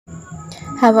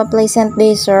Have a pleasant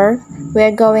day, sir. We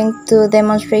are going to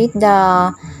demonstrate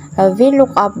the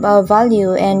vlookup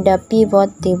value and the pivot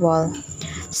table.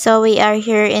 So we are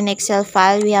here in Excel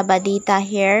file. We have a data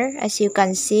here. As you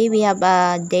can see, we have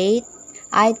a date,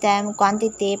 item,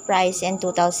 quantity, price, and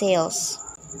total sales.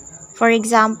 For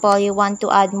example, you want to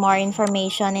add more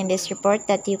information in this report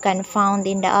that you can find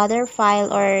in the other file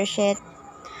or sheet.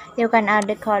 You can add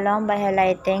the column by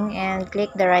highlighting and click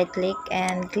the right click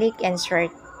and click insert.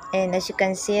 And as you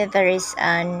can see, there is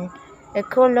a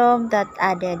column that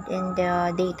added in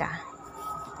the data.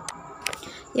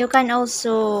 You can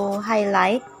also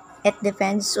highlight. It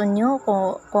depends on you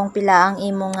kung pila ang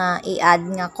imo nga i-add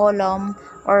nga column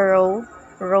or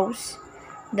rows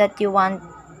that you want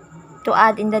to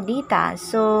add in the data.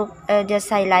 So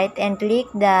just highlight and click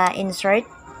the insert.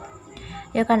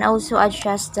 You can also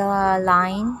adjust the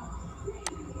line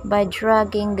by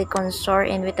dragging the cursor,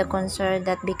 and with the cursor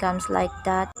that becomes like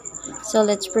that. So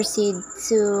let's proceed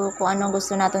to kung anong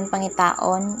gusto natin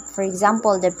pangitaon. For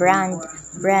example, the brand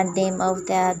name of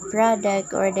that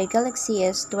product, or the Galaxy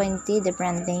S20, the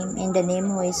brand name, and the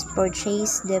name who is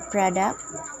purchased the product.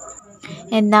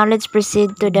 And now let's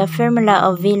proceed to the formula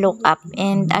of vlookup.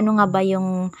 And ano nga ba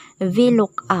yung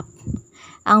vlookup?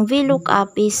 Ang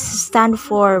vlookup is stand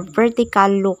for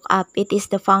vertical lookup. It is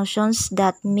the functions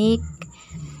that make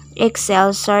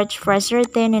Excel search for a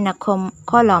certain in a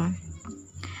column.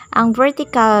 Ang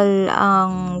vertical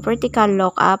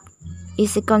lookup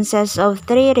is it consists of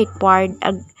three required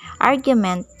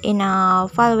argument in a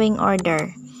following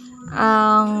order.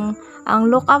 Ang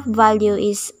lookup value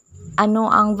is ano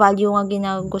ang value nga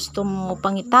ginagusto mo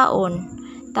pangitaon.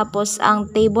 Tapos ang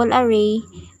table array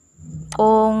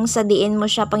kung sa diin mo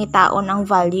siya pangitaon ang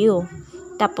value.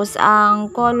 Tapos ang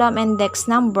column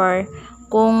index number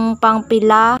kung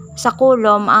pangpila sa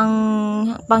column ang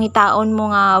pangitaon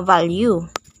mo nga value.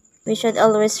 We should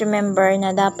always remember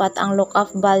na dapat ang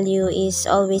lookup value is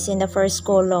always in the first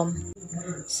column.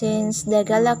 Since the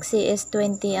Galaxy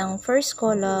S20 ang first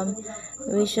column,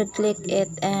 we should click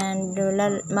it and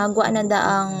magwa na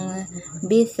ang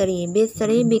B3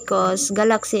 because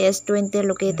Galaxy S20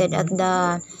 located at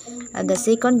the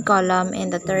second column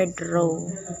and the third row.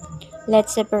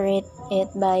 Let's separate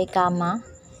it by comma.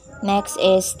 Next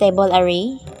is table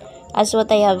array. As what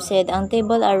I have said, ang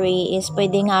table array is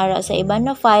pwedeng ara sa iba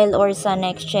na file or sa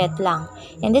next sheet lang.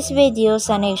 In this video,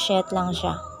 sa next sheet lang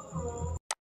siya.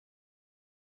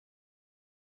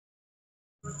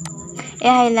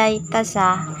 I-highlight ta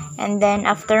sa, and then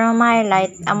after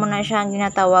ma-highlight, amo na siya ang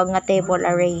ginatawag nga table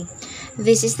array.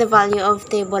 This is the value of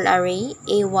table array,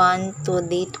 A1 to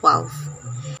D12.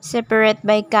 Separate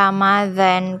by comma,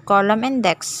 then column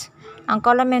index. Ang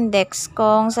column index,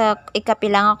 kung sa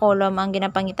ikapila nga column ang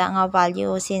ginapangita nga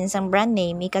value, since ang brand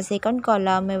name, ika-second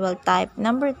column, we will type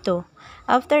number 2.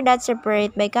 After that,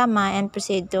 separate by comma and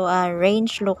proceed to a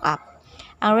range lookup.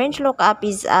 Ang range lookup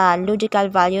is a logical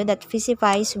value that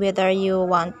specifies whether you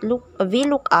want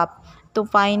vlookup to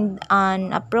find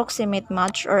an approximate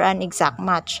match or an exact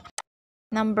match.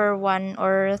 Number 1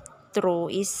 or true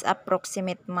is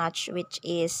approximate match, which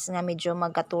is nga medyo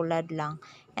magkatulad lang.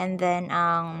 And then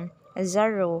ang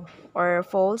 0 or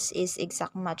false is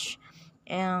exact match,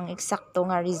 ang eksakto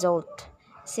nga result.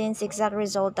 Since exact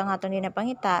result ang aton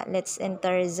ginapangita, let's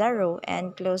enter 0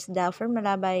 and close the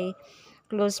formula by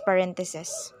close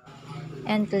parenthesis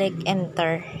and click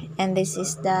enter. And this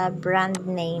is the brand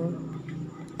name.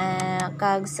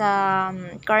 Kag sa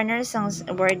corner sang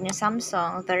word ni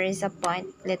Samsung, there is a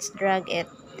point. Let's drag it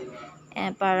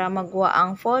para magwa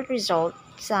ang full result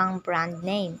sang brand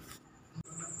name.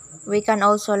 We can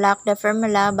also lock the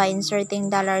formula by inserting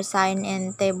 $sign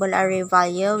in table array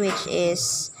value, which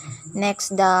is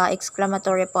next the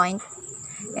exclamatory point.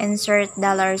 Insert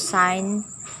 $sign.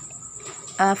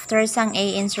 After sang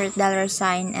A, insert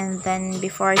 $sign, and then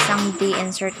before sang D,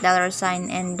 insert $sign,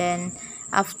 and then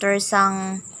after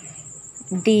sang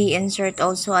D, insert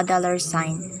also a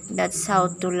 $sign. That's how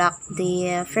to lock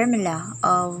the formula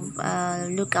of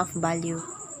lookup value.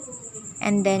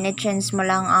 And then i-change mo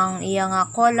lang ang iyang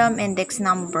column index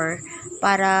number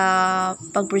para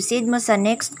pag-proceed mo sa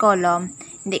next column,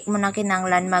 hindi mo na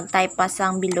kinanglan mag-type pa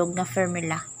sang bilog na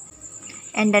formula.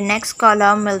 And the next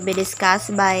column will be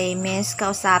discussed by Ms.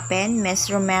 Kausapin,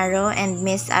 Ms. Romero, and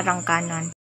Ms.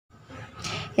 Arangcanon.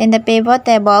 And the pivot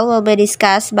table will be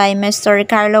discussed by Mr.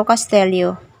 Ricardo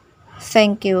Castelio.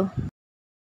 Thank you.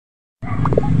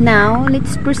 Now,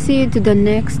 let's proceed to the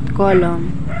next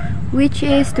column, which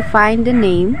is to find the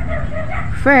name.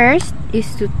 First is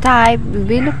to type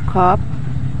vlookup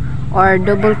or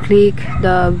double click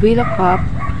the vlookup,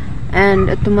 and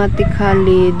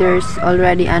automatically there's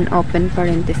already an open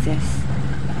parenthesis.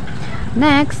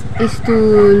 Next is to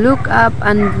look up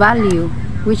and value,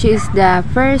 which is the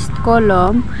first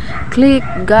column. Click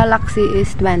Galaxy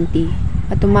S20.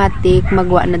 Automatic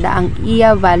magwa na da ang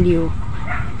iya value,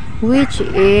 which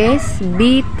is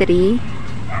B3.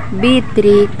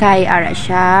 B3 kay ara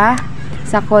siya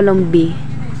sa column B.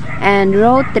 And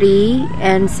row 3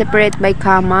 and separate by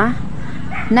comma.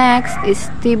 Next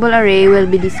is table array will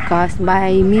be discussed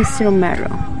by Miss Romero.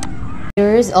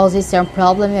 There is also some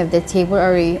problem with the table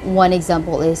array. One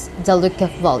example is the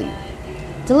lookup value.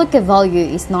 The lookup value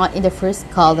is not in the first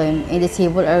column in the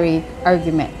table array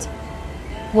argument.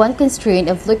 One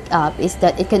constraint of lookup is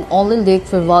that it can only look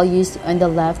for values on the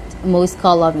leftmost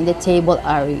column in the table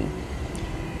array.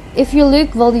 If your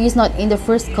look value is not in the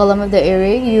first column of the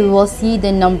array, you will see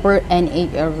the number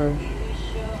N8 error.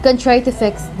 You can try to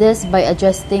fix this by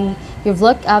adjusting your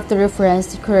lookup to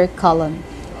reference the correct column.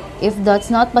 If that's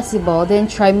not possible, then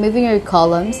try moving your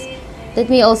columns.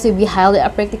 That may also be highly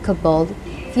impracticable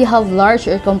if you have large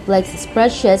or complex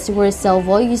spreadsheets where cell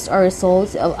values are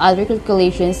results of other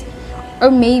calculations,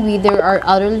 or maybe there are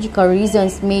other logical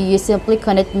reasons may you simply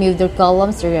cannot move the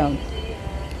columns around.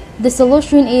 The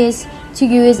solution is to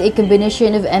use a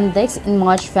combination of index and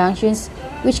match functions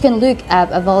which can look up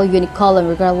a value in a column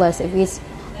regardless of its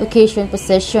location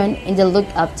position in the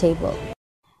lookup table.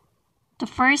 The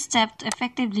first step to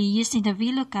effectively using the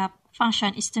vlookup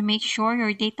function is to make sure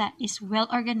your data is well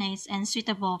organized and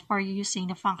suitable for using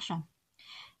the function.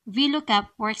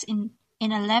 VLOOKUP works in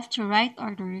a left to right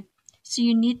order, so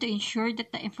you need to ensure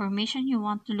that the information you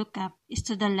want to look up is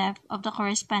to the left of the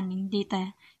corresponding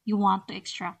data you want to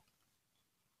extract.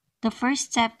 The first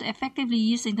step to effectively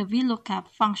using the vlookup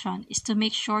function is to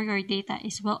make sure your data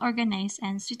is well organized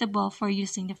and suitable for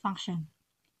using the function.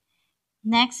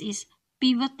 Next is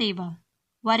pivot table.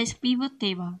 What is pivot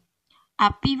table?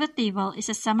 A pivot table is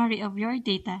a summary of your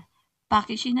data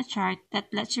packaged in a chart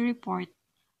that lets you report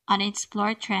and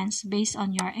explore trends based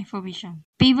on your information.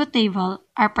 Pivot tables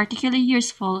are particularly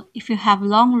useful if you have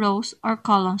long rows or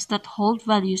columns that hold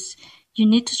values you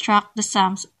need to track the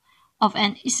sums of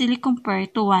and easily compare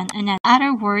to one another. In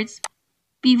other words,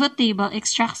 pivot table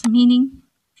extracts meaning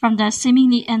from the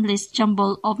seemingly endless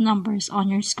jumble of numbers on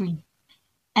your screen,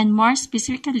 and more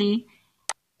specifically,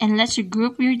 and lets you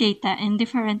group your data in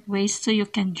different ways so you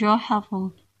can draw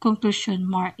helpful conclusions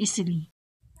more easily.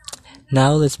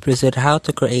 Now let's proceed how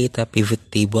to create a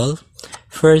pivot table.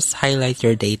 First, highlight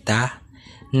your data.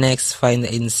 Next, find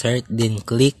the insert, then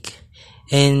click,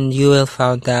 and you will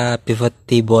find the pivot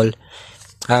table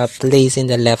placed in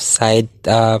the left side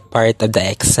part of the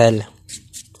Excel.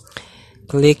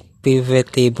 Click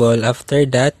pivot table. After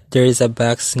that, there is a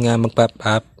box nga mag-pop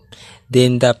up.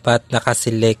 Then dapat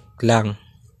nakaselect lang.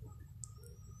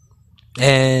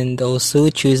 And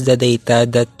also choose the data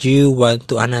that you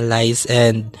want to analyze,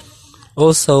 and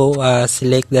also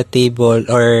select the table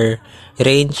or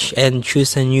range and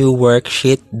choose a new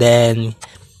worksheet, then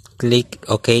click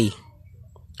OK.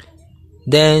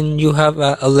 Then you have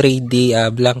already a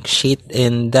blank sheet,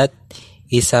 and that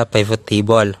is a pivot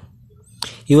table.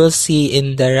 You will see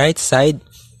in the right side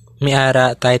may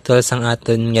ara titles ang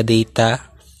aton nga data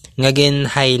nga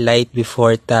gin-highlight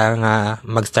before ta nga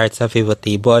mag-start sa pivot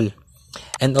table.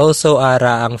 And also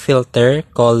ara ang filter,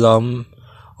 column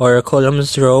or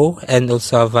columns row, and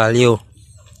also a value.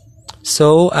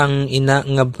 So ang ina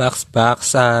nga box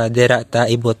dira ta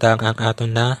ibutang ang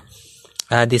aton na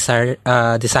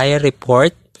desire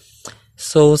report.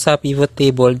 So sa pivot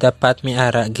table dapat may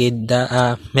ara gid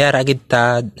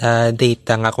ta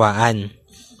data nga kuhaan.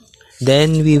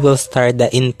 Then we will start the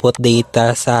input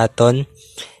data sa aton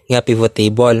nga pivot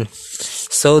table.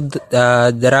 So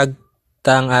drag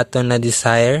tang aton na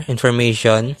desire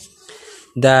information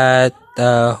that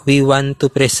we want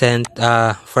to present,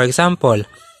 for example,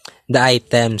 the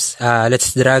items.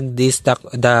 Let's drag this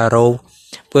the row,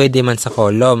 pwede man sa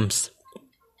columns.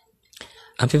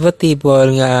 Ang pivot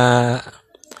table nga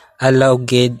allow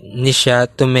gid ni siya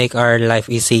to make our life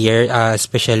easier,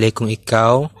 especially kung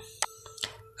ikaw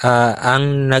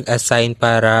ang nag-assign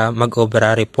para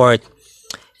mag-obra report.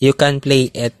 You can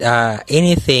play it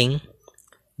anything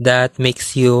that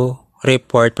makes you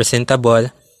report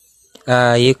presentable.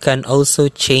 You can also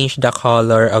change the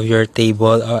color of your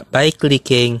table by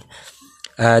clicking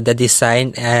the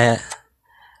design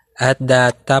at the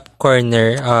top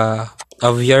corner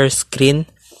of your screen.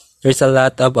 There's a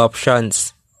lot of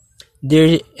options.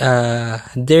 There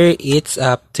it's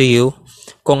up to you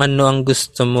kung ano ang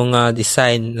gusto mong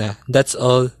design. That's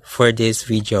all for this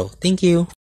video. Thank you.